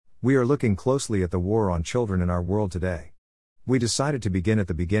We are looking closely at the war on children in our world today. We decided to begin at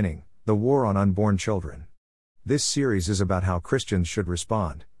the beginning, the war on unborn children. This series is about how Christians should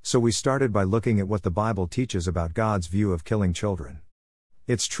respond, so we started by looking at what the Bible teaches about God's view of killing children.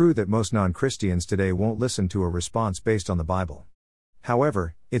 It's true that most non-Christians today won't listen to a response based on the Bible.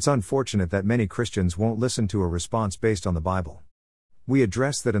 However, it's unfortunate that many Christians won't listen to a response based on the Bible. We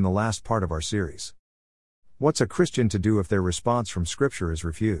addressed that in the last part of our series. What's a Christian to do if their response from Scripture is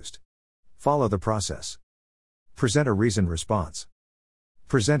refused? Follow the process. Present a reasoned response.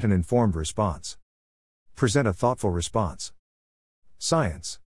 Present an informed response. Present a thoughtful response.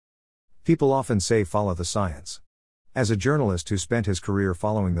 Science. People often say follow the science. As a journalist who spent his career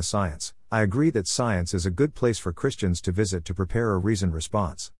following the science, I agree that science is a good place for Christians to visit to prepare a reasoned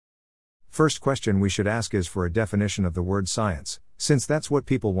response. First question we should ask is for a definition of the word science, since that's what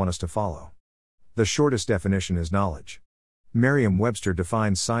people want us to follow. The shortest definition is knowledge. Merriam-Webster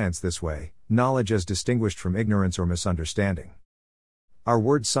defines science this way: knowledge as distinguished from ignorance or misunderstanding. Our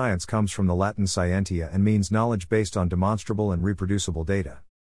word science comes from the Latin scientia and means knowledge based on demonstrable and reproducible data.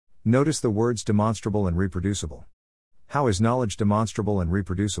 Notice the words demonstrable and reproducible. How is knowledge demonstrable and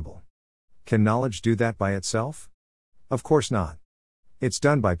reproducible? Can knowledge do that by itself? Of course not. It's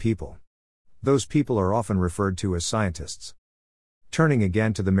done by people. Those people are often referred to as scientists. Turning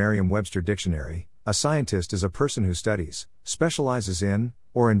again to the Merriam-Webster dictionary, a scientist is a person who studies, specializes in,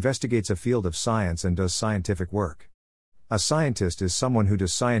 or investigates a field of science and does scientific work. A scientist is someone who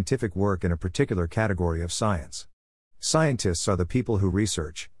does scientific work in a particular category of science. Scientists are the people who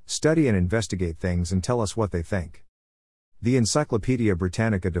research, study and investigate things and tell us what they think. The Encyclopaedia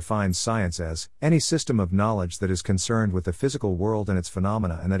Britannica defines science as any system of knowledge that is concerned with the physical world and its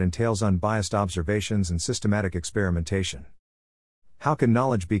phenomena and that entails unbiased observations and systematic experimentation. How can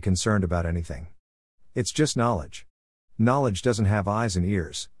knowledge be concerned about anything? It's just knowledge. Knowledge doesn't have eyes and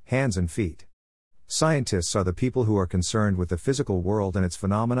ears, hands and feet. Scientists are the people who are concerned with the physical world and its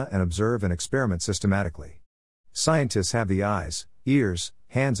phenomena and observe and experiment systematically. Scientists have the eyes, ears,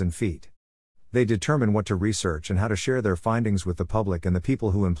 hands and feet. They determine what to research and how to share their findings with the public and the people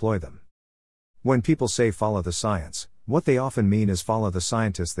who employ them. When people say follow the science, what they often mean is follow the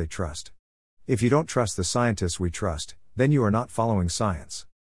scientists they trust. If you don't trust the scientists we trust, then you are not following science.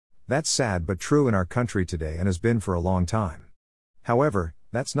 That's sad but true in our country today and has been for a long time. However,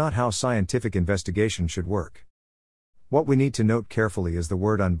 that's not how scientific investigation should work. What we need to note carefully is the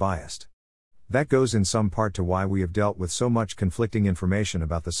word unbiased. That goes in some part to why we have dealt with so much conflicting information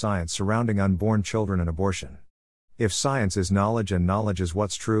about the science surrounding unborn children and abortion. If science is knowledge and knowledge is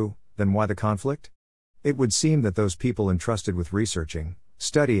what's true, then why the conflict? It would seem that those people entrusted with researching,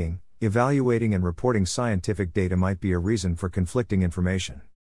 studying, evaluating and reporting scientific data might be a reason for conflicting information.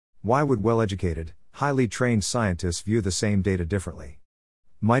 Why would well-educated, highly trained scientists view the same data differently?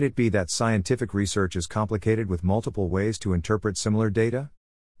 Might it be that scientific research is complicated with multiple ways to interpret similar data?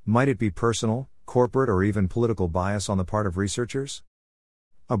 Might it be personal, corporate or even political bias on the part of researchers?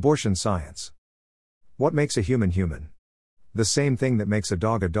 Abortion science. What makes a human human? The same thing that makes a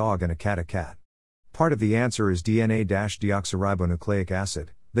dog and a cat a cat. Part of the answer is DNA-deoxyribonucleic acid,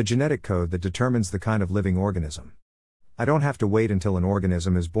 the genetic code that determines the kind of living organism. I don't have to wait until an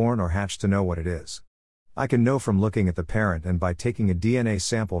organism is born or hatched to know what it is. I can know from looking at the parent and by taking a DNA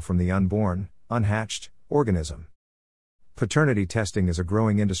sample from the unborn, unhatched, organism. Paternity testing is a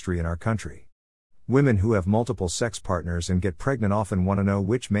growing industry in our country. Women who have multiple sex partners and get pregnant often want to know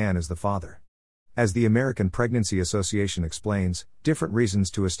which man is the father. As the American Pregnancy Association explains, different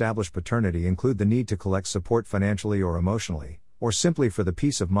reasons to establish paternity include the need to collect support financially or emotionally, or simply for the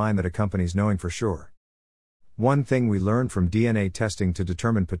peace of mind that accompanies knowing for sure. One thing we learned from DNA testing to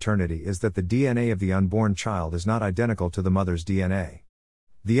determine paternity is that the DNA of the unborn child is not identical to the mother's DNA.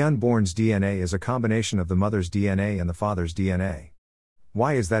 The unborn's DNA is a combination of the mother's DNA and the father's DNA.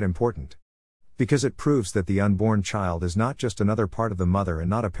 Why is that important? Because it proves that the unborn child is not just another part of the mother and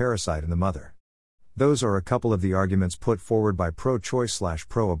not a parasite in the mother. Those are a couple of the arguments put forward by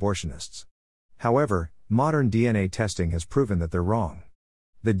pro-choice/pro-abortionists. However, modern DNA testing has proven that they're wrong.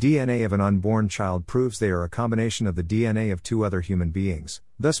 The DNA of an unborn child proves they are a combination of the DNA of two other human beings,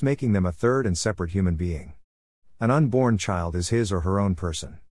 thus making them a third and separate human being. An unborn child is his or her own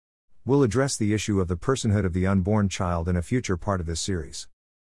person. We'll address the issue of the personhood of the unborn child in a future part of this series.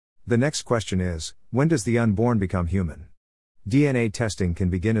 The next question is, when does the unborn become human? DNA testing can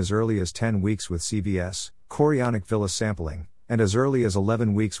begin as early as 10 weeks with CVS, chorionic villus sampling, and as early as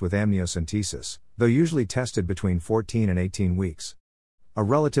 11 weeks with amniocentesis, though usually tested between 14 and 18 weeks. A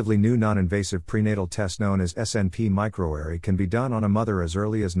relatively new non-invasive prenatal test known as SNP microarray can be done on a mother as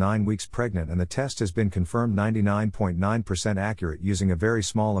early as 9 weeks pregnant, and the test has been confirmed 99.9% accurate using a very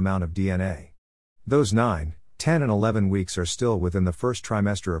small amount of DNA. Those 9, 10 and 11 weeks are still within the first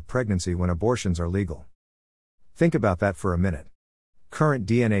trimester of pregnancy when abortions are legal. Think about that for a minute. Current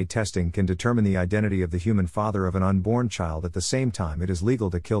DNA testing can determine the identity of the human father of an unborn child at the same time it is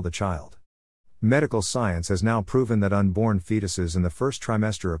legal to kill the child. Medical science has now proven that unborn fetuses in the first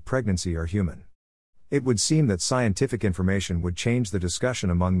trimester of pregnancy are human. It would seem that scientific information would change the discussion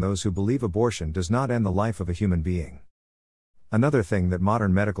among those who believe abortion does not end the life of a human being. Another thing that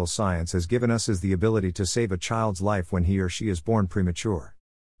modern medical science has given us is the ability to save a child's life when he or she is born premature.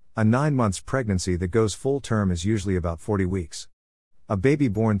 A 9 months pregnancy that goes full term is usually about 40 weeks. A baby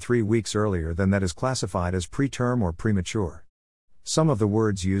born 3 weeks earlier than that is classified as preterm or premature. Some of the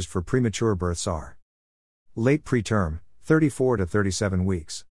words used for premature births are: late preterm, 34 to 37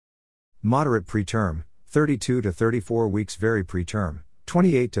 weeks. Moderate preterm, 32 to 34 weeks. Very preterm,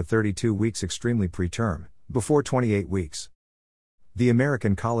 28 to 32 weeks. Extremely preterm, before 28 weeks. The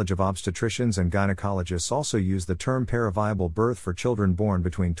American College of Obstetricians and Gynecologists also use the term paraviable birth for children born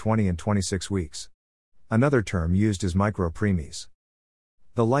between 20 and 26 weeks. Another term used is micropreemies.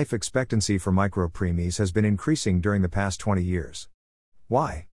 The life expectancy for micropreemies has been increasing during the past 20 years.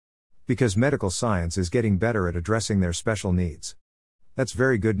 Why? Because medical science is getting better at addressing their special needs. That's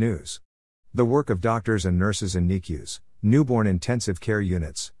very good news. The work of doctors and nurses in NICUs, newborn intensive care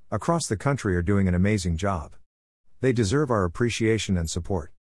units, across the country are doing an amazing job. They deserve our appreciation and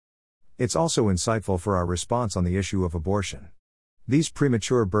support. It's also insightful for our response on the issue of abortion. These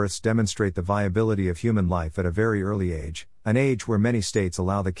premature births demonstrate the viability of human life at a very early age, an age where many states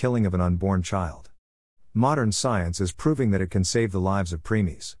allow the killing of an unborn child. Modern science is proving that it can save the lives of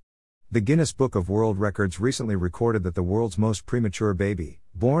preemies. The Guinness Book of World Records recently recorded that the world's most premature baby,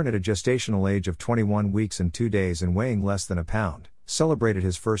 born at a gestational age of 21 weeks and 2 days and weighing less than a pound, celebrated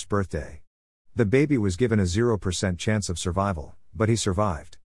his first birthday. The baby was given a 0% chance of survival, but he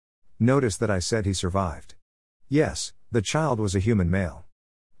survived. Notice that I said he survived. Yes, the child was a human male.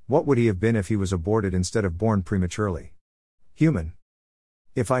 What would he have been if he was aborted instead of born prematurely? Human.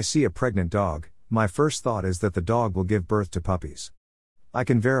 If I see a pregnant dog, my first thought is that the dog will give birth to puppies. I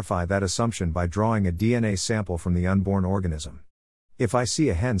can verify that assumption by drawing a DNA sample from the unborn organism. If I see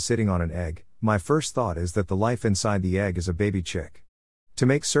a hen sitting on an egg, my first thought is that the life inside the egg is a baby chick. To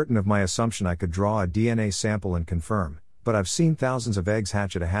make certain of my assumption, I could draw a DNA sample and confirm, but I've seen thousands of eggs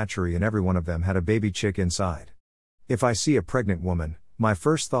hatch at a hatchery and every one of them had a baby chick inside. If I see a pregnant woman, my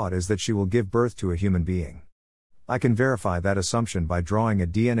first thought is that she will give birth to a human being. I can verify that assumption by drawing a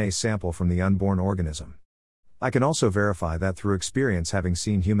DNA sample from the unborn organism. I can also verify that through experience, having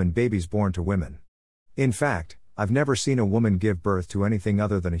seen human babies born to women. In fact, I've never seen a woman give birth to anything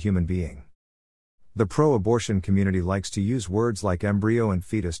other than a human being. The pro-abortion community likes to use words like embryo and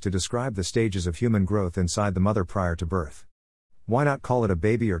fetus to describe the stages of human growth inside the mother prior to birth. Why not call it a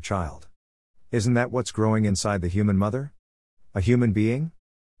baby or child? Isn't that what's growing inside the human mother? A human being?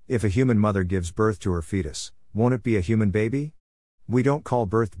 If a human mother gives birth to her fetus, won't it be a human baby? We don't call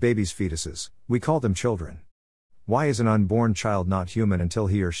birthed babies fetuses, we call them children. Why is an unborn child not human until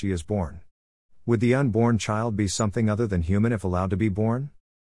he or she is born? Would the unborn child be something other than human if allowed to be born?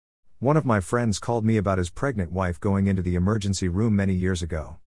 One of my friends called me about his pregnant wife going into the emergency room many years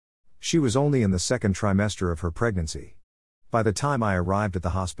ago. She was only in the second trimester of her pregnancy. By the time I arrived at the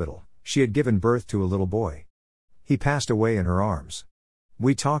hospital, she had given birth to a little boy. He passed away in her arms.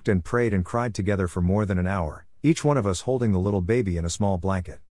 We talked and prayed and cried together for more than an hour, each one of us holding the little baby in a small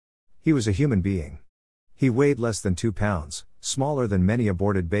blanket. He was a human being. He weighed less than 2 pounds, smaller than many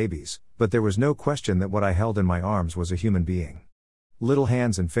aborted babies, but there was no question that what I held in my arms was a human being. Little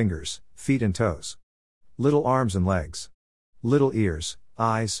hands and fingers, feet and toes. Little arms and legs. Little ears,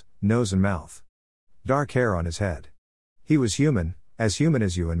 eyes, nose and mouth. Dark hair on his head. He was human as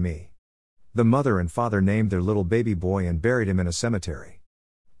you and me. The mother and father named their little baby boy and buried him in a cemetery.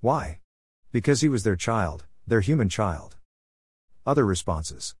 Why? Because he was their child, their human child. Other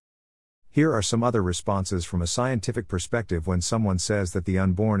responses. Here are some other responses from a scientific perspective when someone says that the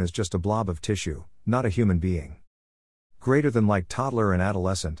unborn is just a blob of tissue, not a human being. Greater than like toddler and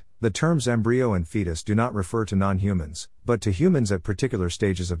adolescent, the terms embryo and fetus do not refer to non-humans, but to humans at particular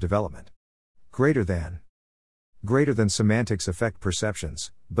stages of development. Greater than semantics affect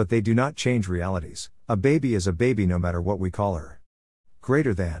perceptions, but they do not change realities. A baby is a baby no matter what we call her.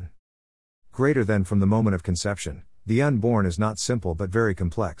 Greater than from the moment of conception, the unborn is not simple but very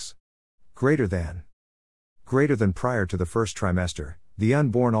complex. Greater than prior to the first trimester, the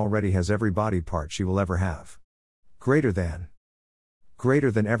unborn already has every body part she will ever have. Greater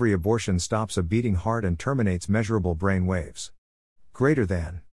Greater than every abortion stops a beating heart and terminates measurable brain waves. Greater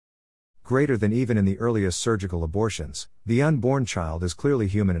than. Greater than even in the earliest surgical abortions, the unborn child is clearly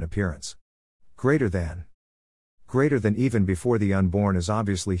human in appearance. Greater than. Greater than even before the unborn is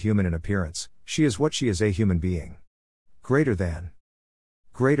obviously human in appearance, she is what she is, a human being. Greater than.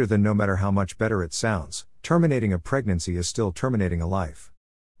 Greater than no matter how much better it sounds, terminating a pregnancy is still terminating a life.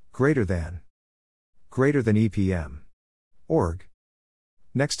 Greater than. Greater than EPM. Org.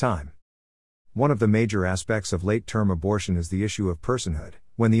 Next time. One of the major aspects of late-term abortion is the issue of personhood,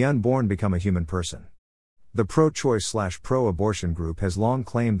 when the unborn become a human person. The pro-choice/pro-abortion group has long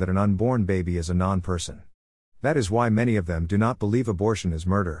claimed that an unborn baby is a non-person. That is why many of them do not believe abortion is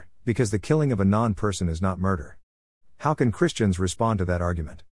murder, because the killing of a non-person is not murder. How can Christians respond to that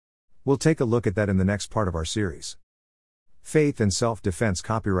argument? We'll take a look at that in the next part of our series. Faith and Self-Defense,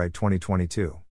 copyright 2022.